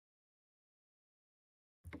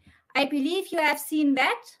I believe you have seen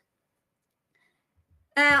that.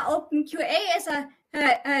 OpenQA is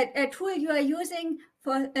a tool you are using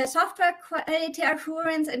for software quality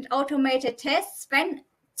assurance and automated tests when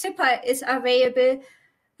Zypper is available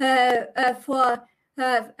for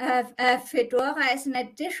Fedora as an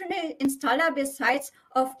additional installer besides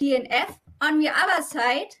of DNF. On the other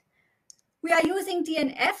side, we are using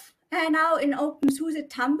DNF now in OpenSUSE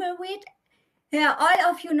Tumbleweed. All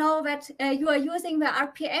of you know that you are using the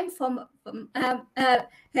RPM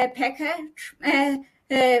package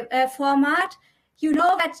format. You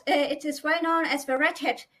know that it is well known as the Red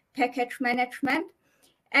Hat package management.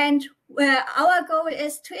 And our goal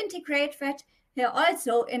is to integrate that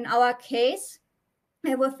also in our case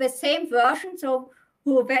with the same version, so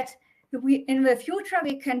that in the future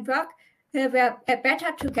we can work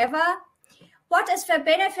better together. What is the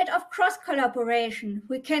benefit of cross-collaboration?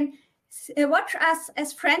 We can watch us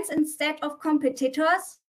as friends instead of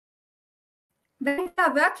competitors. When we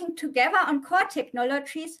are working together on core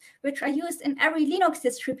technologies which are used in every Linux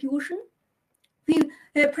distribution, we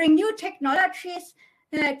bring new technologies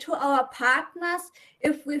to our partners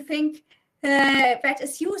if we think that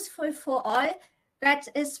is useful for all. That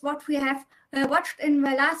is what we have watched in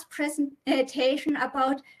the last presentation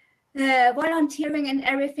about volunteering and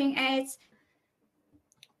everything else.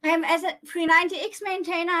 I'm as a 390X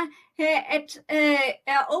maintainer at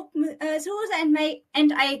OpenSUSE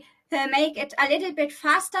and I make it a little bit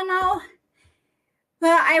faster now.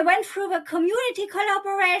 I went through the community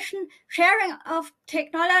collaboration, sharing of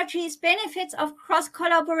technologies, benefits of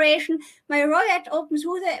cross-collaboration, my role at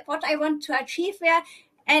OpenSUSE, what I want to achieve there,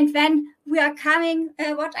 and then we are coming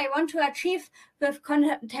what I want to achieve with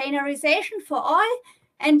containerization for all,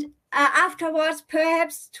 and afterwards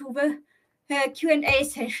perhaps to the Q&A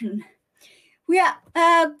session. We are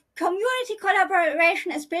community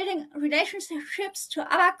collaboration is building relationships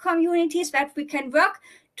to other communities that we can work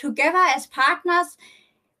together as partners,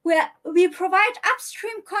 where we provide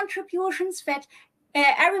upstream contributions that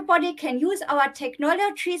everybody can use our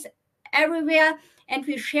technologies everywhere, and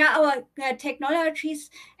we share our technologies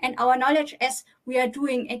and our knowledge as we are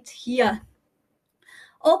doing it here.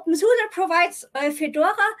 OpenSUSE provides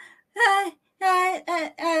Fedora,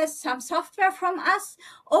 some software from us.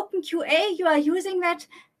 OpenQA, you are using that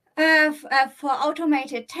for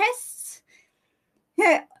automated tests.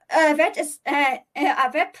 That is a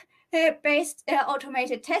web-based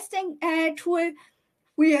automated testing tool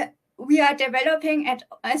we are developing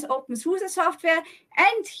as OpenSUSE software,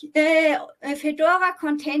 and Fedora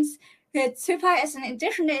contains Zypper as an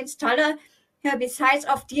additional installer besides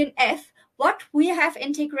of DNF, what we have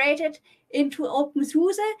integrated into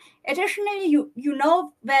OpenSUSE. Additionally, you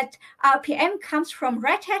know that RPM comes from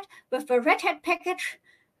Red Hat with the Red Hat package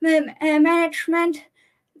management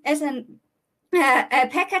as a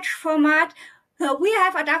package format. We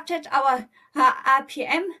have adapted our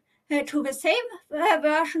RPM to the same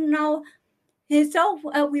version now. So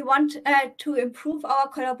we want to improve our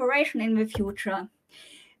collaboration in the future.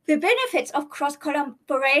 The benefits of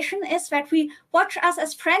cross-collaboration is that we watch us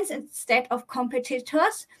as friends instead of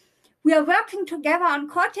competitors. We are working together on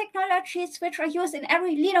core technologies which are used in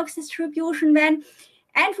every Linux distribution then,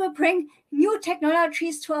 and we bring new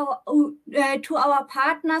technologies to our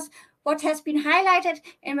partners. What has been highlighted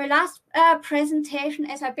in the last presentation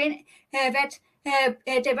is that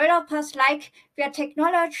developers like their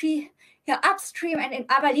technology upstream and in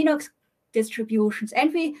other Linux distributions,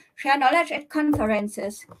 and we share knowledge at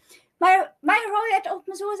conferences. My role at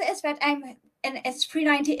OpenSUSE is that I'm an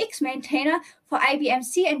S390X maintainer for IBM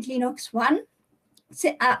Z and Linux One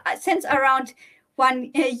since around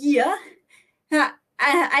 1 year.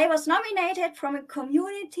 I was nominated from a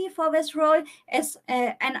community for this role as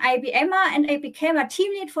an IBMer, and I became a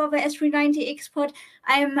team lead for the S390X pod.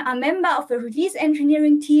 I'm a member of the release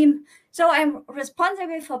engineering team, so I'm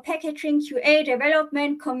responsible for packaging, QA,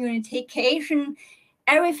 development, communication,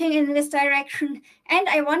 everything in this direction. And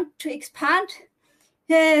I want to expand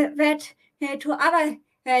that to other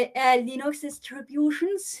Linux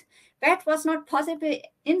distributions. That was not possible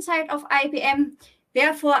inside of IBM.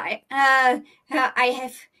 Therefore, I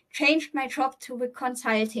have changed my job to the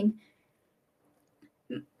consulting.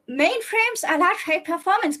 Mainframes are large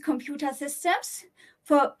high-performance computer systems.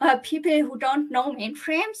 For people who don't know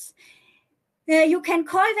mainframes, you can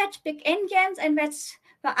call that big engines, and that's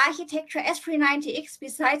the architecture S390X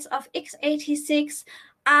besides of x86,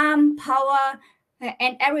 ARM, Power,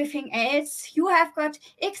 and everything else. You have got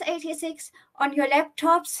x86 on your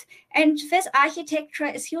laptops, and this architecture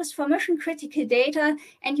is used for mission-critical data,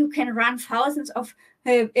 and you can run thousands of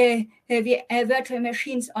virtual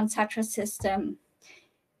machines on such a system.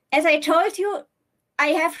 As I told you, I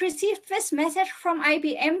have received this message from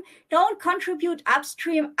IBM, don't contribute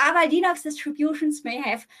upstream, other Linux distributions may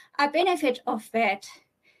have a benefit of that.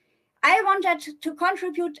 I wanted to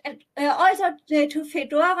contribute also to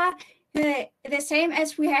Fedora, the same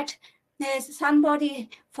as we had somebody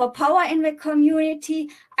for power in the community.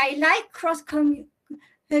 I like cross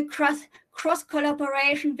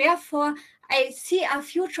collaboration. Therefore, I see a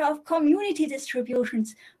future of community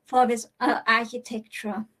distributions for this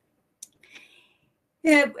architecture.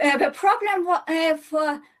 The problem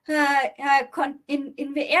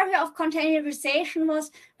in the area of containerization was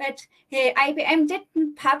that IBM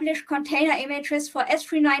didn't publish container images for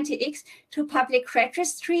S390X to public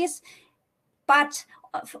registries, but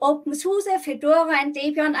OpenSUSE, Fedora, and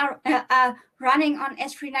Debian are running on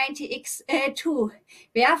S390X too.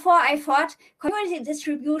 Therefore, I thought community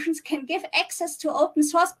distributions can give access to open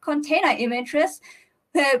source container images.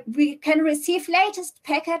 We can receive latest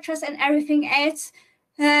packages and everything else,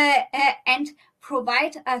 and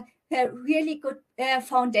provide a really good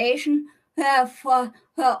foundation for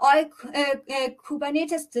all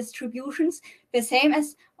Kubernetes distributions, the same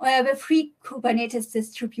as the free Kubernetes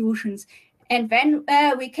distributions. And then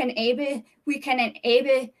we can enable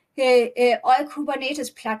all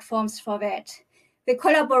Kubernetes platforms for that. The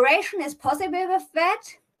collaboration is possible with that.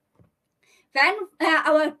 Then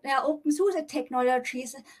our OpenSUSE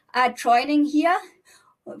technologies are joining here.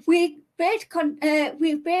 We built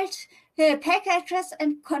packages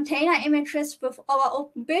and container images with our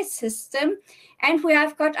open build system, and we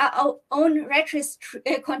have got our own registry,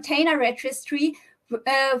 container registry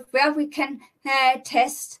where we can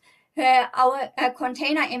test our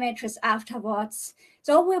container images afterwards.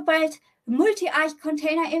 So we built multi-arch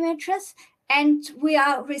container images, and we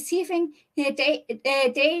are receiving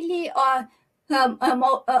daily or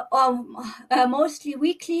mostly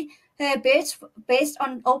weekly builds based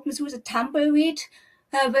on OpenSUSE Tumbleweed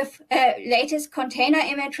with latest container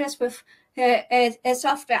images with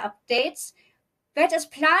software updates. That is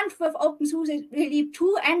planned with OpenSUSE Relief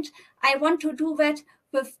 2, and I want to do that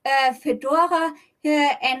with Fedora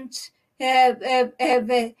and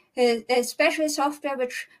the special software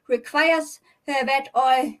which requires that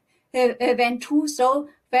all then too, so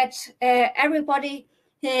that everybody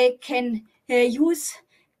can use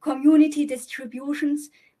community distributions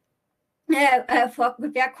for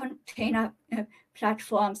their container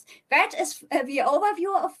platforms. That is the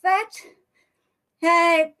overview of that.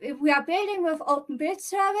 We are building with Open Build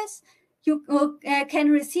Service. You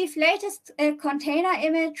can receive latest container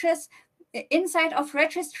images inside of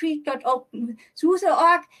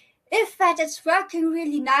registry.opensuse.org. If that is working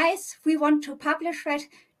really nice, we want to publish that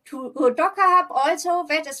to Docker Hub also.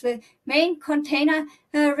 That is the main container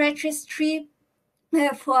registry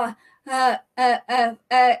for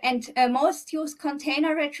and most used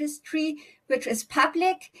container registry, which is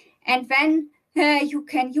public, and then you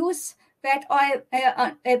can use that all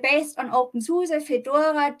based on OpenSUSE,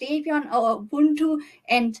 Fedora, Debian, or Ubuntu,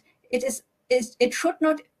 and it should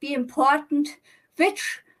not be important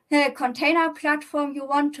which container platform you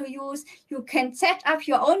want to use. You can set up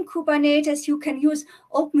your own Kubernetes. You can use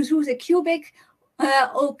OpenSUSE Cubic,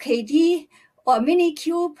 OKD, or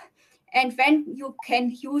Minikube, and then you can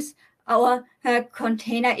use our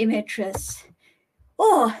container images.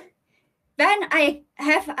 Oh, then I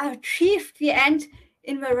have achieved the end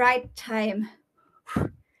in the right time.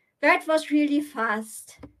 That was really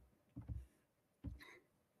fast.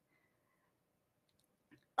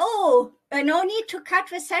 Oh, no need to cut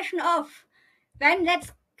the session off. Then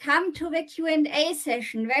let's come to the Q&A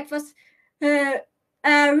session. That was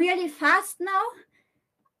really fast now.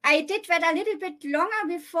 I did that a little bit longer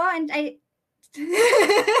before, and I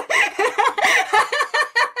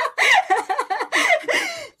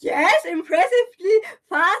yes, impressively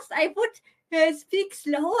fast. I would speak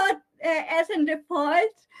slower as in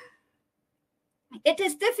default. It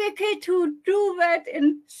is difficult to do that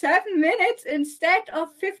in 7 minutes instead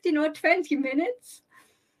of 15 or 20 minutes.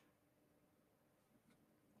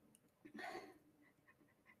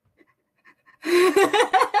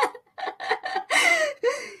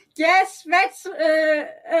 Yes, that's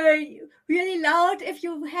really loud. If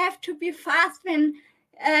you have to be fast, then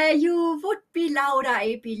you would be louder,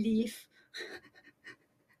 I believe.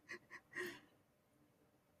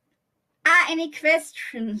 Any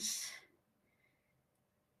questions?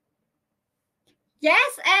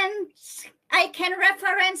 Yes, and I can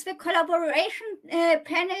reference the collaboration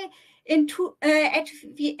panel at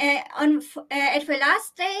the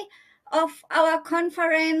last day of our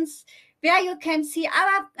conference, where you can see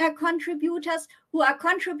other contributors who are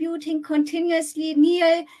contributing continuously,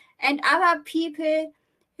 Neil and other people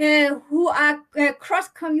who are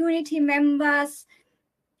cross-community members.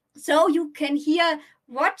 So you can hear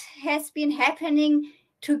what has been happening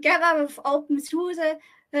together with OpenSUSE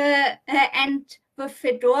and with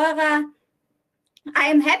Fedora. I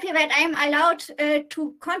am happy that I am allowed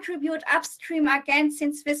to contribute upstream again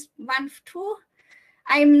since this month too.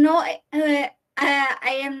 I am not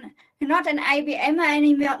an IBM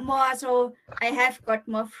anymore, so I have got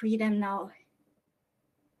more freedom now.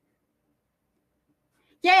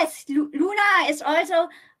 Yes, Luna is also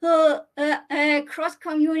a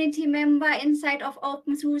cross-community member inside of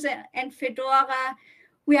OpenSUSE and Fedora.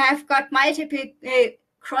 We have got multiple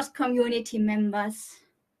cross-community members.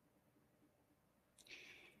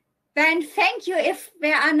 Then thank you if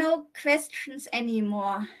there are no questions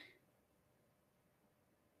anymore.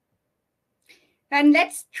 Then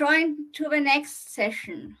let's join to the next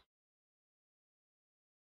session.